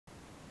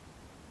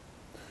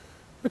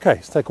Okay,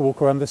 let's take a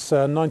walk around this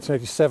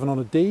 1987 on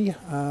a D,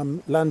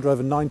 Land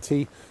Rover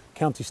 90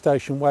 county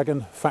station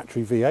wagon,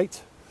 factory V8,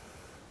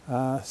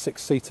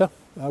 6-seater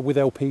with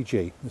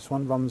LPG. This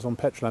one runs on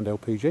petrol and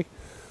LPG.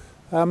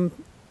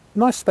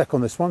 Nice spec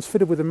on this one. It's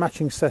fitted with a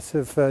matching set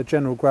of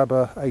General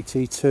Grabber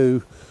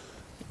AT2,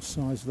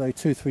 size they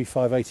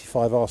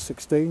 235/85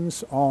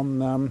 R16s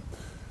on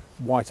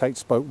white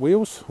 8-spoke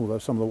wheels, although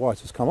some of the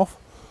white has come off.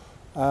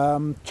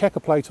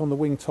 Checker plate on the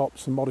wing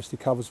tops and modesty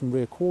covers and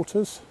rear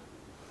quarters.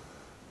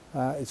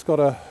 It's got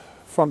a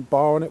front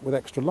bar on it with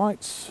extra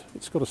lights.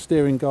 It's got a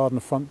steering guard and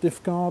a front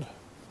diff guard.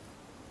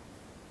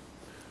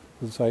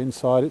 As I say,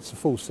 inside it's a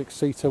full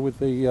 6-seater with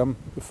the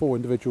 4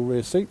 individual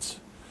rear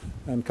seats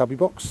and cubby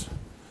box.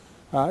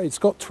 It's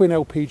got twin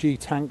LPG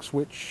tanks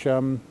which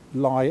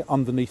lie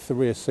underneath the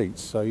rear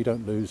seats, so you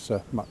don't lose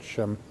much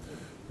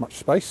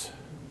space.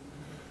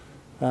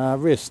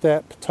 Rear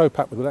step, tow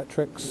pack with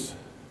electrics,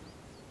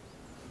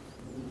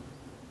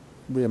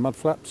 rear mud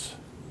flaps.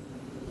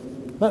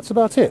 That's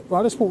about it.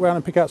 Right, let's walk around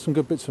and pick out some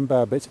good bits and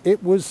bad bits.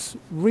 It was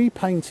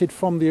repainted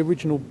from the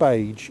original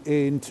beige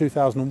in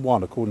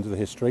 2001, according to the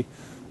history,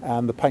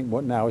 and the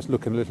paintwork now is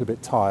looking a little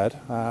bit tired,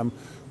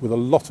 with a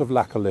lot of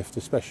lacquer lift,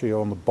 especially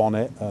on the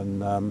bonnet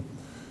and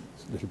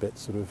it's a little bit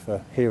sort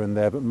of here and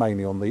there, but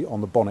mainly on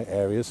the bonnet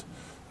areas,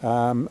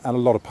 and a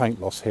lot of paint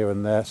loss here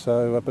and there.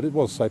 So, but it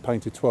was, say,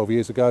 painted 12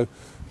 years ago,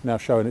 now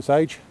showing its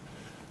age.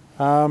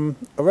 Around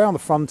the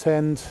front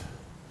end,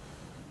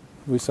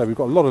 we say we've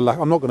got a lot of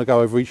lacquer. I'm not going to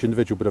go over each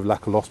individual bit of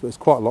lacquer loss, but it's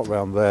quite a lot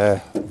around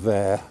there,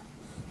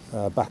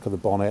 back of the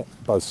bonnet,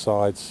 both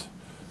sides,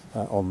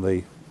 on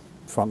the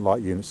front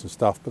light units and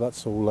stuff, but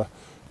that's all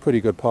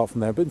pretty good apart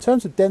from there. But in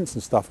terms of dents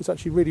and stuff, it's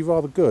actually really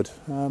rather good.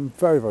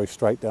 Very, very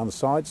straight down the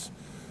sides.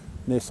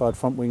 Near side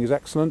front wing is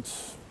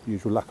excellent.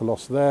 Usual lacquer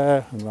loss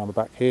there, and around the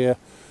back here.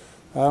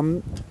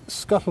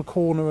 Scuttle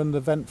corner and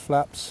the vent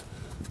flaps,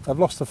 I've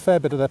lost a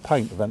fair bit of their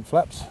paint, the vent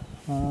flaps.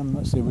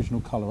 That's the original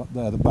colour up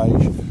there, the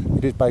beige.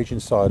 It is beige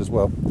inside as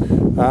well.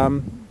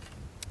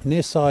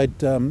 Near side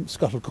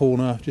scuttle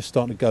corner, just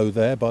starting to go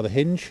there by the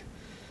hinge.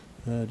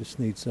 Just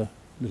needs a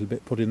little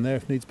bit put in there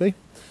if needs be.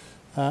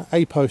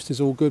 A-post is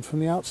all good from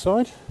the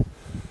outside.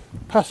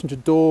 Passenger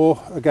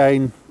door,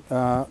 again,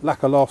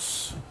 lacquer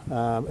loss,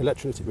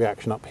 electrolytic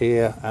reaction up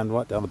here and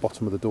right down the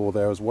bottom of the door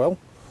there as well.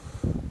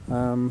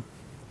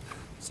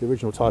 It's the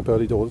original type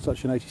early door. It's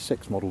actually an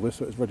 86 model this,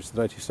 so it's registered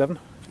 87.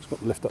 It's got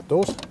the lift up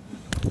doors.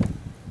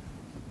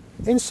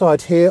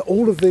 Inside here,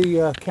 all of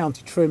the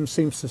county trim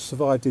seems to have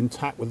survived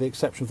intact with the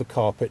exception of the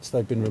carpets.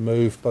 They've been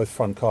removed, both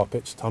front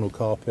carpets, tunnel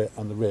carpet,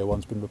 and the rear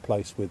one's been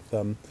replaced with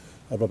a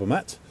rubber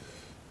mat.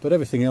 But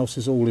everything else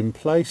is all in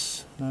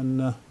place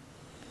and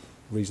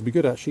reasonably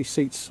good actually.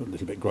 Seats a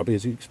little bit grubby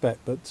as you'd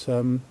expect, but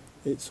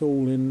it's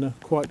all in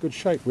quite good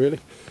shape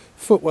really.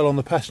 Footwell on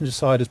the passenger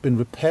side has been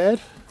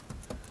repaired.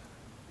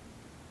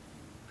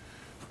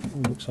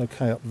 All looks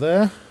okay up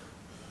there.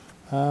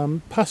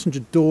 Passenger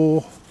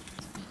door,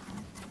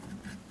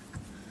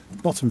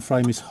 bottom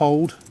frame is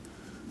hold,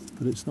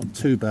 but it's not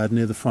too bad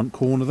near the front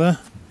corner there.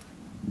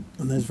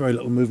 And there's very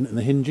little movement in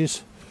the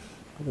hinges.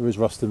 There is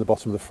rust in the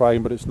bottom of the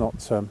frame, but it's not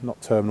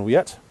terminal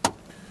yet.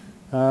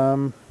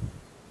 That's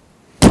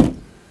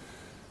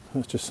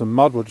just some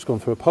mud. We've just gone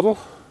through a puddle.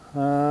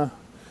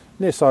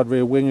 Near side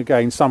rear wing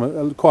again.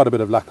 Quite a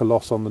bit of lacquer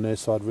loss on the near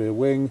side rear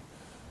wing.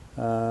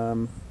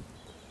 And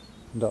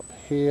up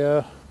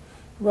here,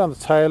 around the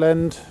tail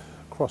end,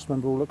 cross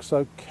member all looks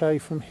okay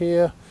from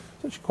here.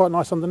 It's actually quite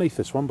nice underneath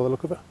this one by the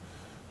look of it.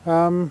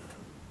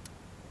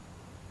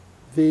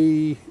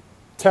 The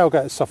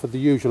tailgate has suffered the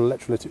usual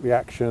electrolytic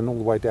reaction all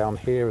the way down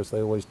here as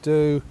they always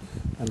do,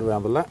 and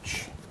around the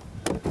latch.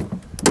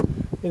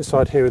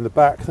 Inside here in the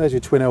back, there's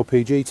your twin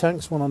LPG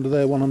tanks, one under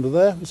there, one under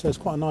there. So it's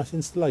quite a nice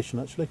installation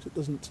actually, because it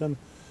doesn't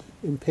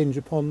impinge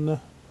upon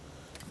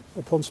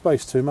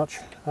space too much.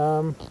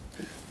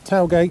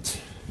 Tailgate,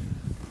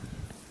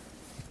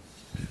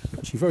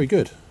 actually very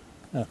good.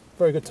 Yeah,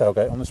 very good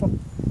tailgate on this one.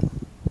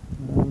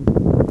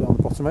 Down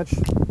the bottom edge,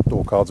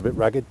 door card's a bit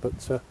ragged, but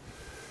the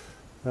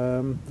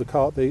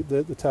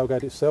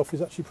tailgate itself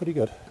is actually pretty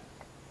good.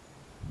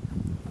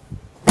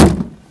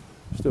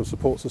 Still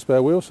supports the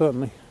spare wheel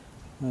certainly,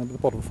 but the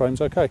bottom frame's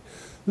okay.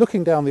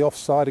 Looking down the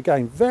offside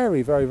again,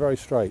 very, very, very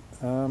straight.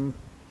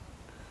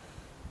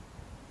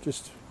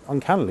 Just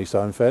uncannily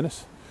so in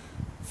fairness.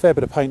 Fair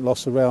bit of paint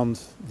loss around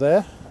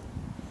there.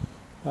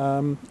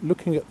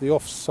 Looking at the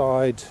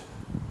offside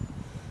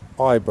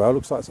eyebrow,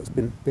 looks like it's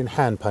been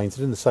hand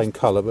painted in the same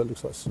colour, but it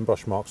looks like some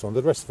brush marks on.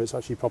 The rest of it's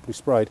actually properly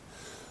sprayed.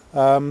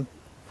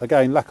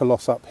 Again, lacquer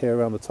loss up here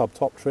around the tub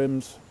top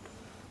trims.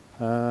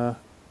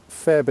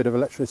 Fair bit of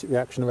electrolytic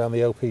reaction around the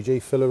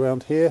LPG fill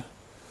around here.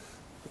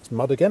 It's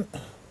mud again.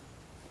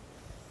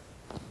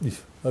 I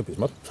hope it's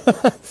mud.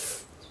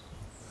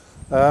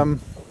 And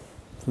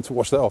to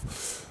wash that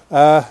off,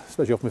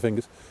 especially off my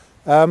fingers.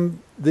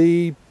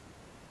 The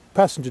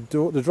passenger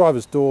door, the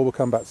driver's door, we'll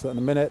come back to that in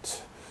a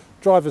minute.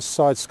 Driver's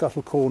side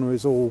scuttle corner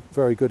is all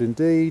very good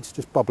indeed,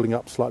 just bubbling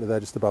up slightly there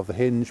just above the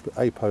hinge, but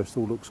A-post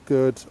all looks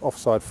good.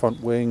 Offside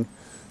front wing,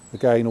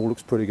 Again, all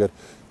looks pretty good.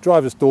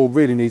 Driver's door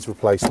really needs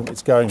replacement.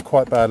 It's going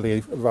quite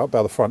badly about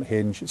the front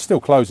hinge. It still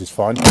closes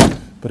fine,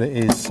 but it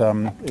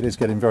is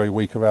getting very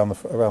weak around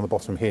the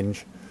bottom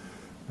hinge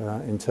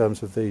in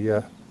terms of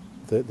the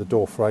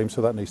door frame.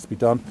 So that needs to be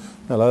done.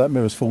 Hello, that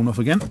mirror's fallen off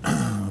again.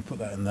 I'll put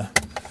that in there.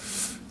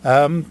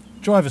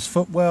 Driver's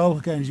footwell,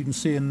 again, as you can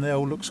see in there,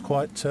 all looks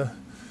quite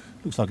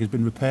looks like it's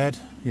been repaired.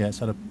 Yeah, it's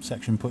had a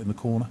section put in the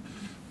corner.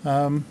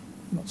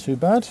 Not too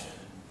bad.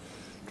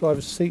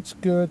 Driver's seat's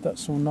good.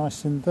 That's all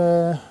nice in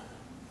there.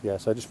 Yeah,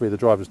 so just really the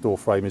driver's door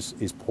frame is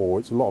poor.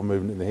 It's a lot of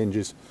movement in the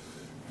hinges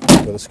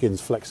where the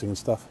skin's flexing and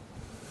stuff.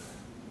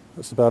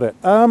 That's about it.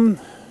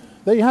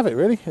 There you have it,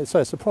 really. It's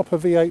a proper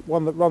V8,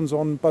 one that runs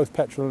on both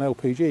petrol and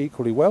LPG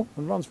equally well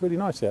and runs really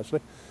nicely,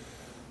 actually.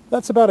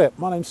 That's about it.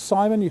 My name's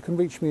Simon. You can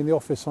reach me in the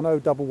office on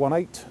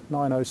 0118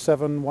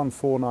 907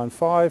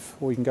 1495,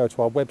 or you can go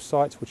to our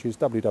website, which is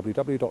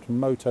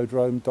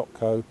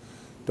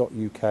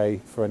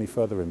www.motodrome.co.uk for any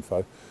further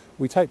info.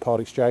 We take part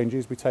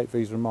exchanges, we take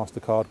Visa and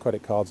MasterCard,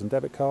 credit cards and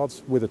debit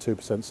cards with a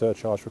 2%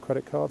 surcharge for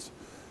credit cards,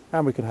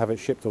 and we can have it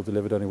shipped or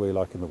delivered anywhere you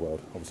like in the world,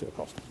 obviously at a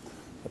cost.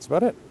 That's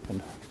about it.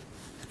 And